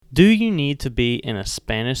Do you need to be in a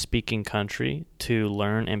Spanish-speaking country to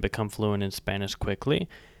learn and become fluent in Spanish quickly?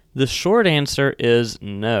 The short answer is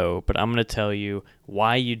no, but I'm going to tell you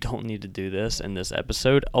why you don't need to do this in this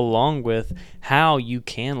episode, along with how you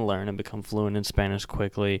can learn and become fluent in Spanish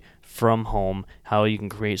quickly from home, how you can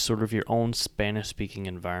create sort of your own Spanish-speaking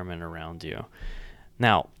environment around you.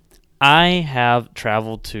 Now, I have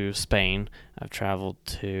traveled to Spain.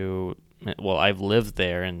 I've lived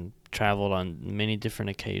there and traveled on many different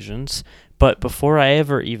occasions, but before I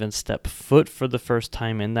ever even stepped foot for the first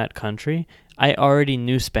time in that country, I already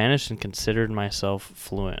knew Spanish and considered myself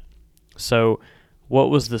fluent. So what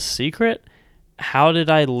was the secret? How did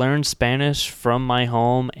I learn Spanish from my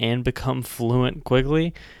home and become fluent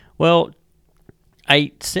quickly? Well,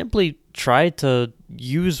 I simply tried to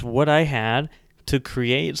use what I had to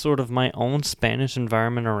create sort of my own Spanish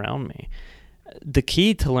environment around me. The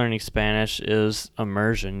key to learning Spanish is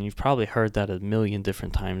immersion. You've probably heard that a million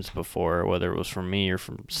different times before, whether it was from me or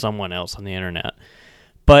from someone else on the internet.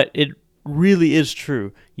 But it really is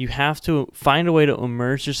true. You have to find a way to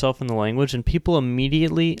immerse yourself in the language, and people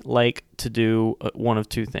immediately like to do one of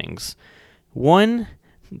two things. One,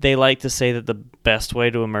 they like to say that the best way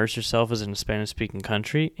to immerse yourself is in a Spanish-speaking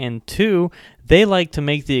country. And two, they like to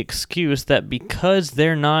make the excuse that because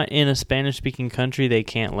they're not in a Spanish-speaking country, they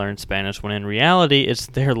can't learn Spanish, when in reality, it's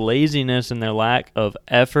their laziness and their lack of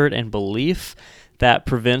effort and belief that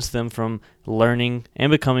prevents them from learning and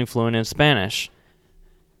becoming fluent in Spanish.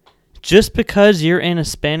 Just because you're in a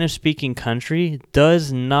Spanish-speaking country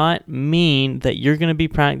does not mean that you're going to be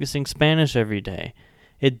practicing Spanish every day.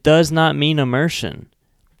 It does not mean immersion.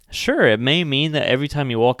 Sure, it may mean that every time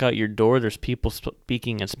you walk out your door, there's people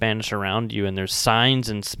speaking in Spanish around you and there's signs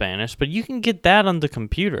in Spanish, but you can get that on the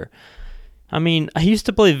computer. I mean, I used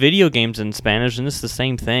to play video games in Spanish, and it's the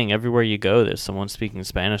same thing. Everywhere you go, there's someone speaking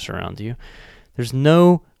Spanish around you. There's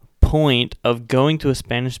no point of going to a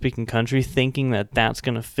Spanish-speaking country thinking that that's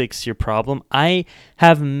going to fix your problem. I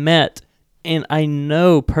have met, and I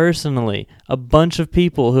know personally, a bunch of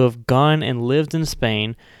people who have gone and lived in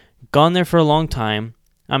Spain, gone there for a long time.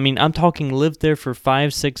 I mean, I'm talking lived there for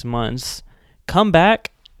 5-6 months, come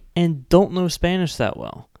back and don't know Spanish that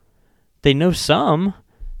well. They know some,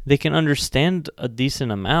 they can understand a decent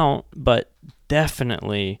amount, but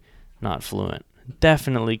definitely not fluent.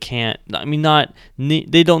 Definitely can't. I mean,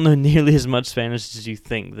 they don't know nearly as much Spanish as you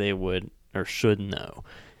think they would or should know.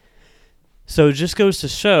 So it just goes to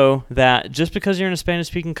show that just because you're in a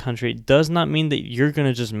Spanish-speaking country does not mean that you're going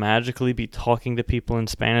to just magically be talking to people in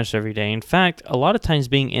Spanish every day. In fact, a lot of times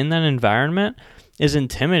being in that environment is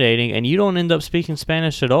intimidating, and you don't end up speaking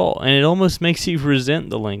Spanish at all, and it almost makes you resent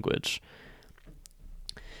the language.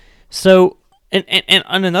 So, and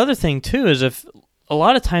another thing too is a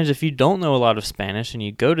lot of times if you don't know a lot of Spanish and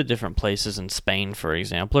you go to different places in Spain, for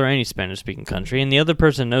example, or any Spanish-speaking country, and the other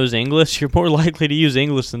person knows English, you're more likely to use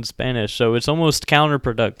English than Spanish, so it's almost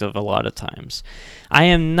counterproductive a lot of times. I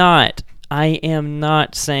am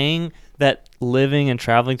not saying that living and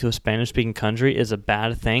traveling to a Spanish-speaking country is a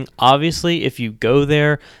bad thing. Obviously, if you go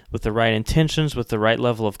there with the right intentions, with the right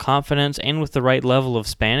level of confidence, and with the right level of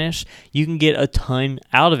Spanish, you can get a ton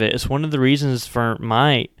out of it. It's one of the reasons for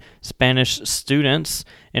my Spanish students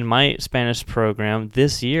in my Spanish program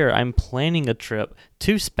this year, I'm planning a trip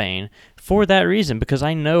to Spain for that reason, because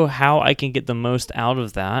I know how I can get the most out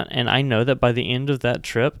of that, and I know that by the end of that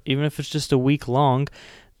trip, even if it's just a week long,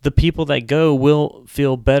 the people that go will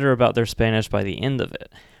feel better about their Spanish by the end of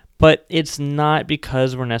it. But it's not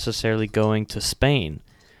because we're necessarily going to Spain.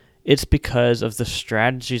 It's because of the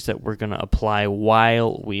strategies that we're going to apply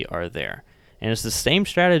while we are there. And it's the same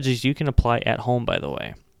strategies you can apply at home, by the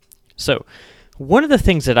way. So, one of the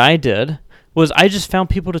things that I did was I just found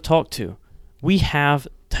people to talk to. We have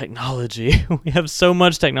technology. We have so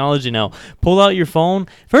much technology now. Pull out your phone.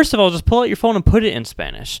 First of all, just pull out your phone and put it in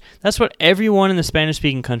Spanish. That's what everyone in the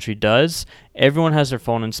Spanish-speaking country does. Everyone has their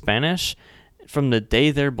phone in Spanish from the day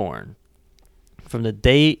they're born. From the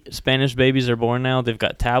day Spanish babies are born now, they've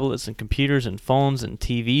got tablets and computers and phones and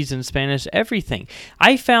TVs in Spanish, everything.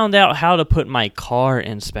 I found out how to put my car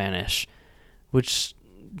in Spanish, which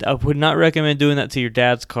I would not recommend doing that to your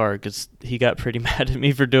dad's car because he got pretty mad at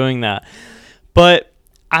me for doing that. But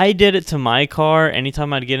I did it to my car.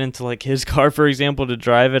 Anytime I'd get into like his car, for example, to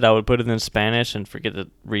drive it, I would put it in Spanish and forget to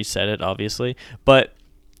reset it, obviously. But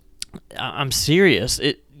I'm serious.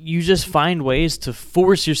 you just find ways to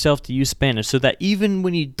force yourself to use Spanish so that even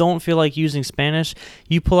when you don't feel like using Spanish,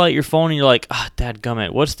 you pull out your phone and you're like,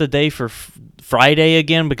 dadgummit, what's the day for Friday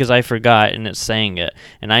again? Because I forgot and it's saying it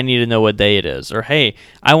and I need to know what day it is. Or, hey,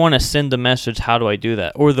 I want to send a message. How do I do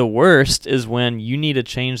that? Or the worst is when you need to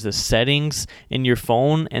change the settings in your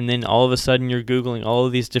phone and then all of a sudden you're Googling all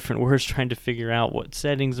of these different words trying to figure out what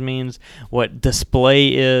settings means, what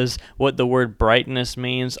display is, what the word brightness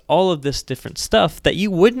means, all of this different stuff that you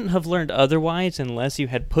wouldn't have learned otherwise unless you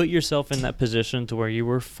had put yourself in that position to where you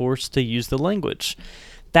were forced to use the language.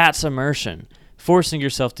 That's immersion, forcing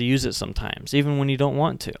yourself to use it sometimes, even when you don't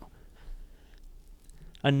want to.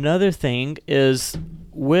 Another thing is,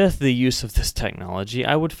 with the use of this technology,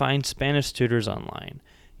 I would find Spanish tutors online,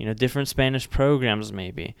 different Spanish programs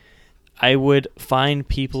maybe. I would find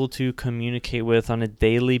people to communicate with on a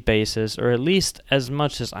daily basis, or at least as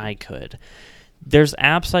much as I could. There's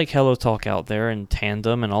apps like HelloTalk out there and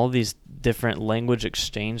Tandem and all these different language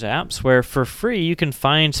exchange apps where for free you can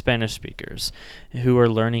find Spanish speakers who are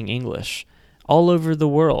learning English all over the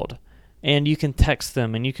world. And you can text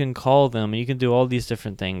them and you can call them and you can do all these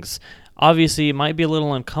different things. Obviously, it might be a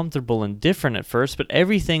little uncomfortable and different at first, but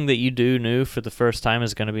everything that you do new for the first time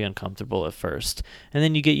is going to be uncomfortable at first. And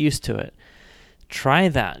then you get used to it. Try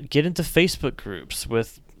that. Get into Facebook groups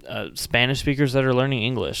with Spanish speakers that are learning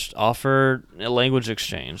English. Offer a language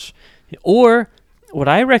exchange. Or what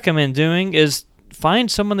I recommend doing is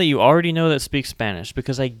find someone that you already know that speaks Spanish,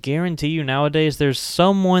 because I guarantee you nowadays there's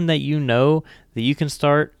someone that you know that you can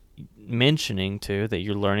start mentioning to that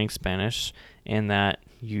you're learning Spanish and that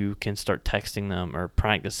you can start texting them or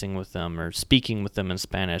practicing with them or speaking with them in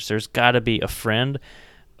Spanish. There's got to be a friend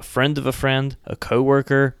of a friend, a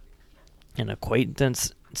coworker, an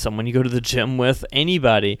acquaintance, someone you go to the gym with,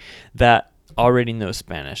 anybody that already knows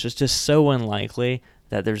Spanish. It's just so unlikely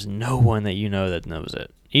that there's no one that you know that knows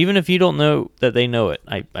it. Even if you don't know that they know it,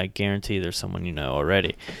 I guarantee there's someone you know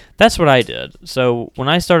already. That's what I did. So when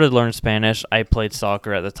I started learning Spanish, I played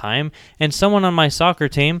soccer at the time, and someone on my soccer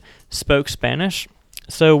team spoke Spanish.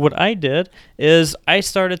 So what I did is I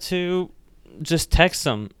started to just text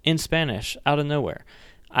them in Spanish out of nowhere.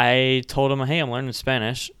 I told them, hey, I'm learning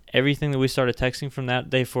Spanish. Everything that we started texting from that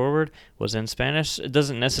day forward was in Spanish. It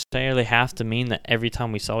doesn't necessarily have to mean that every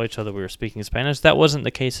time we saw each other we were speaking Spanish. That wasn't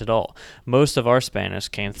the case at all. Most of our Spanish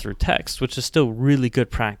came through text, which is still really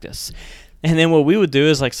good practice. And then what we would do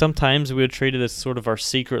is, like, sometimes we would treat it as sort of our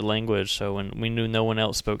secret language. So when we knew no one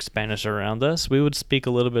else spoke Spanish around us, we would speak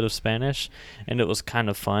a little bit of Spanish, and it was kind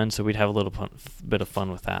of fun. So we'd have a little bit of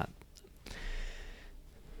fun with that.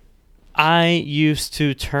 I used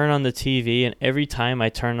to turn on the TV, and every time I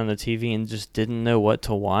turned on the TV and just didn't know what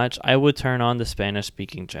to watch, I would turn on the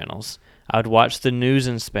Spanish-speaking channels. I would watch the news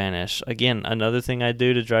in Spanish. Again, another thing I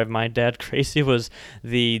do to drive my dad crazy was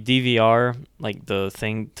the DVR, like the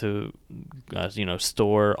thing to,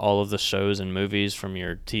 store all of the shows and movies from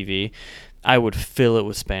your TV. I would fill it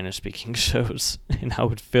with Spanish-speaking shows, and I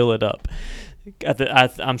would fill it up.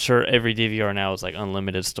 I'm sure every DVR now is like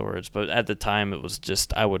unlimited storage, but at the time it was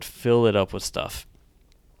just, I would fill it up with stuff.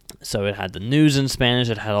 So it had the news in Spanish,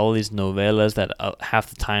 it had all these novelas that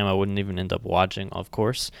half the time I wouldn't even end up watching, of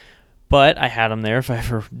course. But I had them there if I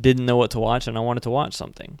ever didn't know what to watch and I wanted to watch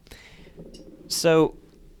something. So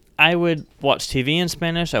I would watch TV in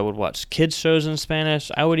Spanish, I would watch kids shows in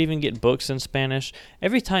Spanish, I would even get books in Spanish.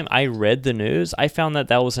 Every time I read the news, I found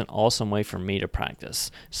that was an awesome way for me to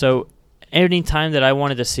practice. So any time that I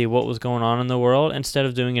wanted to see what was going on in the world, instead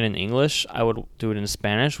of doing it in English, I would do it in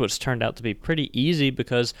Spanish, which turned out to be pretty easy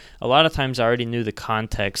because a lot of times I already knew the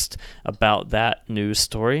context about that news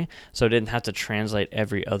story, so I didn't have to translate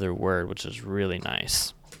every other word, which is really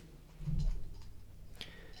nice.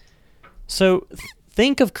 So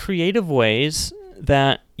think of creative ways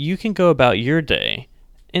that you can go about your day.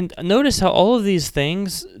 And notice how all of these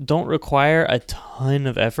things don't require a ton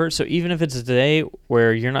of effort. So even if it's a day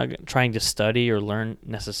where you're not trying to study or learn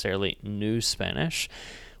necessarily new Spanish,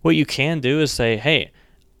 what you can do is say, hey,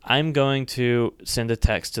 I'm going to send a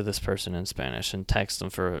text to this person in Spanish and text them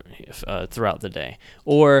for throughout the day.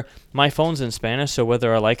 Or my phone's in Spanish, so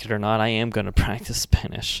whether I like it or not, I am going to practice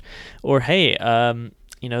Spanish. Or, hey,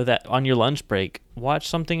 that on your lunch break, watch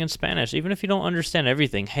something in Spanish. Even if you don't understand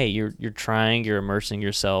everything, hey, you're trying, you're immersing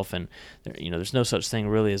yourself, and there's no such thing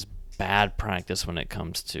really as bad practice when it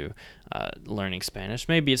comes to learning Spanish.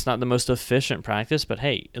 Maybe it's not the most efficient practice, but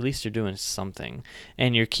hey, at least you're doing something,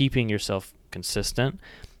 and you're keeping yourself consistent,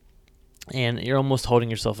 and you're almost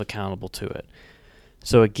holding yourself accountable to it.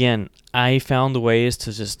 So again, I found ways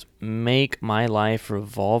to just make my life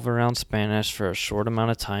revolve around Spanish for a short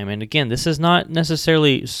amount of time. And again, this is not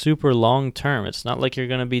necessarily super long term. It's not like you're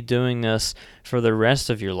going to be doing this for the rest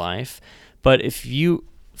of your life. But if you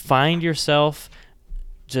find yourself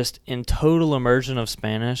just in total immersion of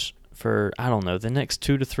Spanish for, I don't know, the next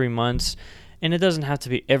 2 to 3 months, and it doesn't have to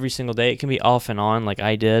be every single day. It can be off and on like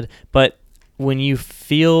I did. But when you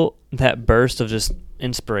feel that burst of just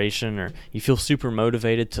inspiration, or you feel super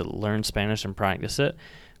motivated to learn Spanish and practice it,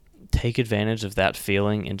 take advantage of that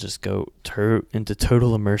feeling and just go into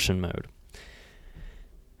total immersion mode.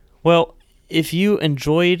 Well, if you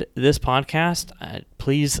enjoyed this podcast,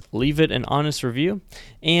 please leave it an honest review.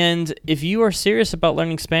 And if you are serious about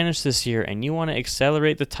learning Spanish this year and you want to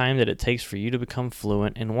accelerate the time that it takes for you to become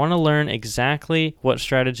fluent and want to learn exactly what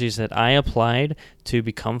strategies that I applied to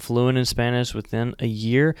become fluent in Spanish within a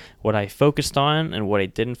year, what I focused on and what I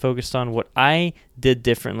didn't focus on, what I did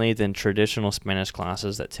differently than traditional Spanish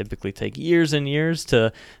classes that typically take years and years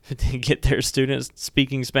to get their students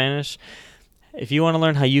speaking Spanish. If you want to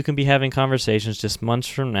learn how you can be having conversations just months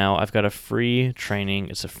from now, I've got a free training.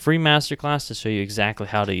 It's a free masterclass to show you exactly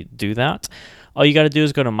how to do that. All you got to do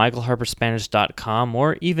is go to michaelharperspanish.com,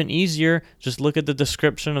 or even easier, just look at the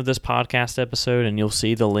description of this podcast episode and you'll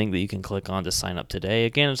see the link that you can click on to sign up today.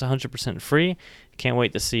 Again, it's 100% free. Can't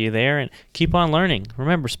wait to see you there, and keep on learning.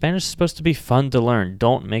 Remember, Spanish is supposed to be fun to learn.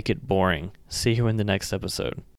 Don't make it boring. See you in the next episode.